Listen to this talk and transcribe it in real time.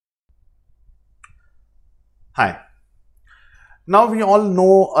Hi. Now we all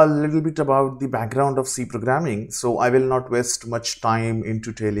know a little bit about the background of C programming, so I will not waste much time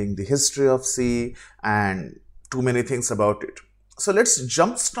into telling the history of C and too many things about it. So let's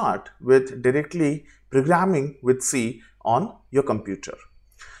jump start with directly programming with C on your computer.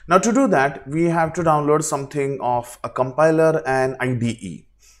 Now to do that, we have to download something of a compiler and IDE.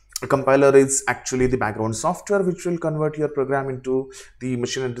 A compiler is actually the background software which will convert your program into the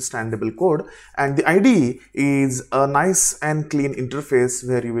machine understandable code, and the IDE is a nice and clean interface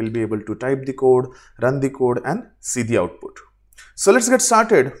where you will be able to type the code, run the code and see the output. So let's get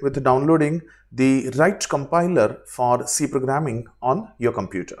started with downloading the right compiler for C programming on your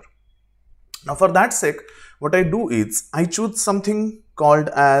computer. Now for that sake, what I do is I choose something called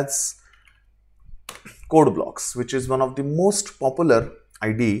as code blocks, which is one of the most popular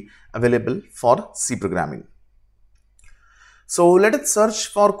IDE available for C programming. So let us search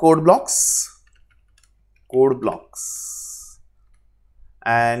for code blocks,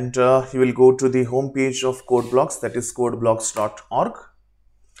 and you will go to the home page of code blocks, that is codeblocks.org.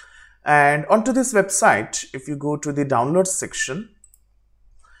 And onto this website, if you go to the downloads section,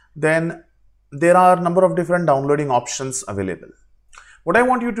 then there are a number of different downloading options available. What I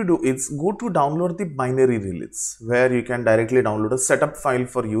want you to do is go to download the binary release, where you can directly download a setup file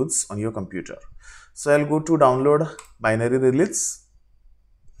for use on your computer. So I'll go to download binary release.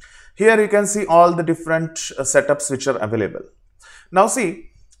 Here you can see all the different setups which are available. Now see,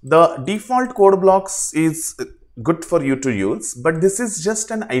 the default code blocks is good for you to use, but this is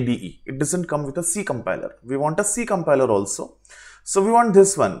just an IDE. It doesn't come with a C compiler. We want a C compiler also. So we want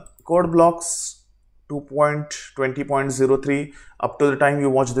this one, code blocks 2.20.03. Up to the time you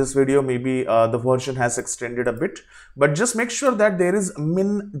watch this video, maybe the version has extended a bit, but just make sure that there is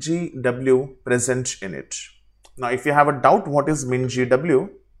mingw present in it. Now if you have a doubt what is mingw,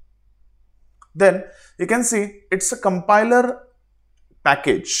 then you can see it's a compiler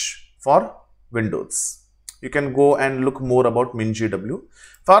package for Windows. You can go and look more about mingw.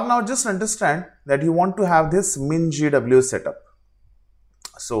 For now, just understand that you want to have this mingw setup.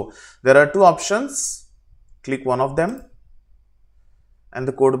 So there are two options. Click one of them and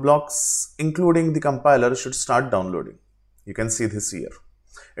the code blocks including the compiler should start downloading. You can see this here.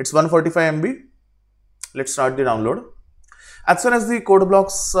 It's 145 MB. Let's start the download. As soon as the code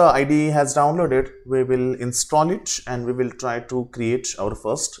blocks IDE has downloaded, we will install it and we will try to create our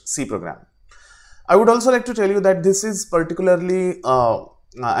first C program. I would also like to tell you that this is particularly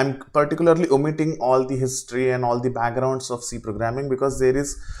I'm particularly omitting all the history and all the backgrounds of C programming because there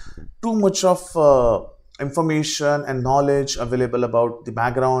is too much of information and knowledge available about the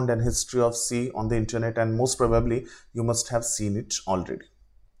background and history of C on the internet, and most probably you must have seen it already.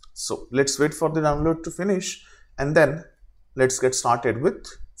 So let's wait for the download to finish and then let's get started with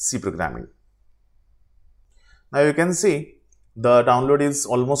C programming. Now you can see the download is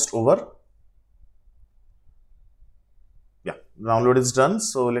almost over. Download is done.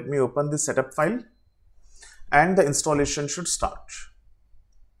 So let me open the setup file and the installation should start.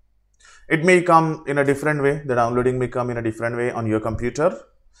 It may come in a different way. The downloading may come in a different way on your computer.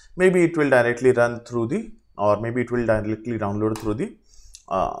 Maybe it will directly run through the, or maybe it will directly download through the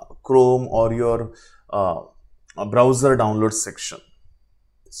Chrome or your browser download section.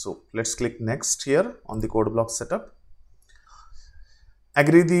 So let's click next here on the code block setup.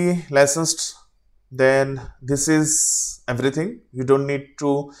 Agree the licensed. Then this is everything. You don't need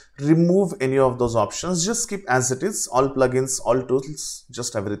to remove any of those options. Just keep as it is. All plugins, all tools,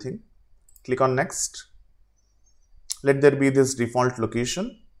 just everything. Click on next. Let there be this default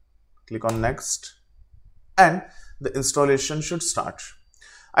location. Click on next. And the installation should start.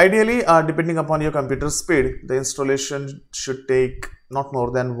 Ideally, depending upon your computer speed, the installation should take not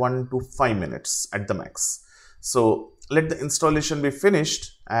more than 1 to 5 minutes at the max. So let the installation be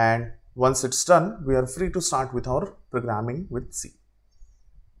finished, and once it's done, we are free to start with our programming with C.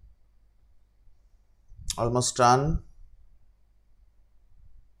 Almost done.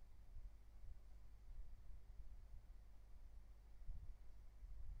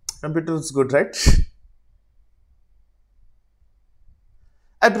 Computer is good, right?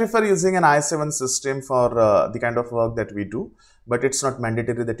 I prefer using an i7 system for the kind of work that we do, but it's not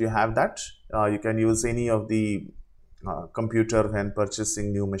mandatory that you have that. You can use any of the computer when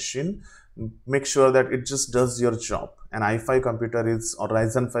purchasing new machine. Make sure that it just does your job. An i5 computer is, or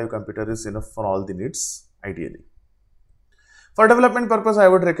Ryzen 5 computer is enough for all the needs ideally. For development purpose, I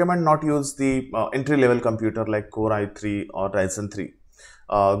would recommend not use the entry level computer like Core i3 or Ryzen 3.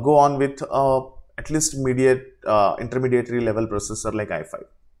 Go on with at least intermediary level processor like i5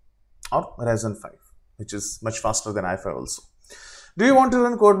 or Ryzen 5, which is much faster than i5 also. Do you want to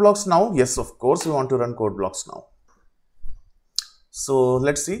run code blocks now? Yes, of course we want to run code blocks now. So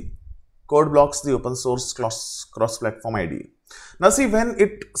let's see code blocks, the open source cross-platform IDE. Now see, when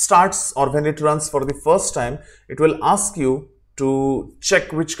it starts or when it runs for the first time, it will ask you to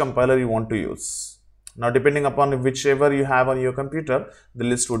check which compiler you want to use. Now depending upon whichever you have on your computer, the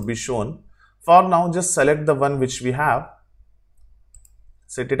list would be shown. For now, just select the one which we have,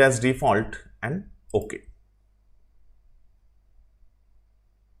 set it as default and OK.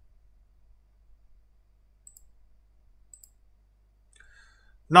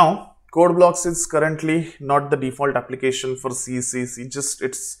 Now, code blocks is currently not the default application for C. Just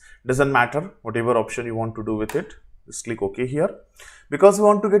doesn't matter whatever option you want to do with it. Just click OK here because we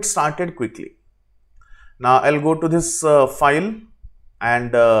want to get started quickly. Now I'll go to this file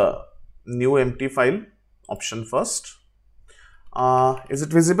and new empty file option first. Is it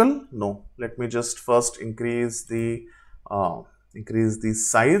visible? No. Let me just first increase the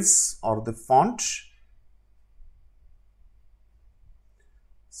size or the font.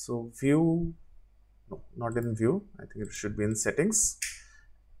 So view, no, not in view. I think it should be in settings,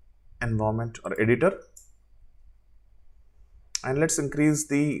 environment or editor. And let's increase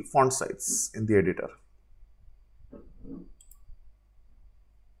the font size in the editor.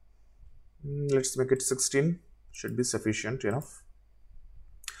 Let's make it 16, should be sufficient enough.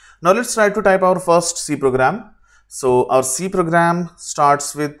 Now let's try to type our first C program. So our C program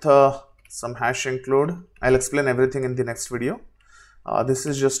starts with some hash include. I'll explain everything in the next video. This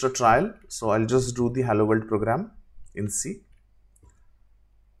is just a trial, so I'll just do the hello world program in C.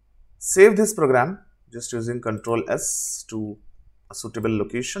 Save this program just using Ctrl S to a suitable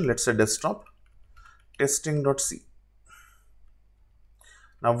location. Let's say desktop, testing.c.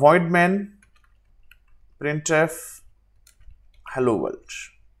 Now void main printf hello world.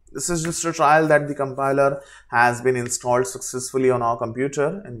 This is just a trial that the compiler has been installed successfully on our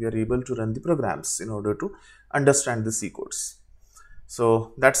computer and we are able to run the programs in order to understand the C codes.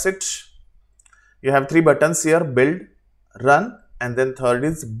 So that's it. You have three buttons here: build, run, and then third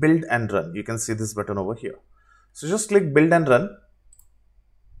is build and run. You can see this button over here. So just click build and run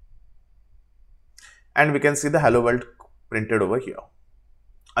and we can see the hello world printed over here.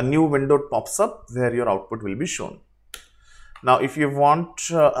 A new window pops up where your output will be shown. Now if you want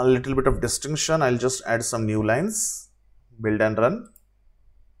a little bit of distinction, I'll just add some new lines, build and run,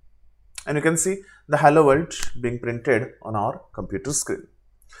 and you can see the hello world being printed on our computer screen.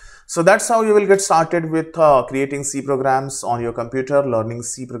 So that's how you will get started with creating C programs on your computer, learning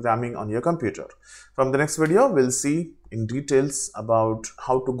C programming on your computer. From the next video, we'll see in details about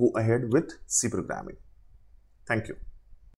how to go ahead with C programming. Thank you.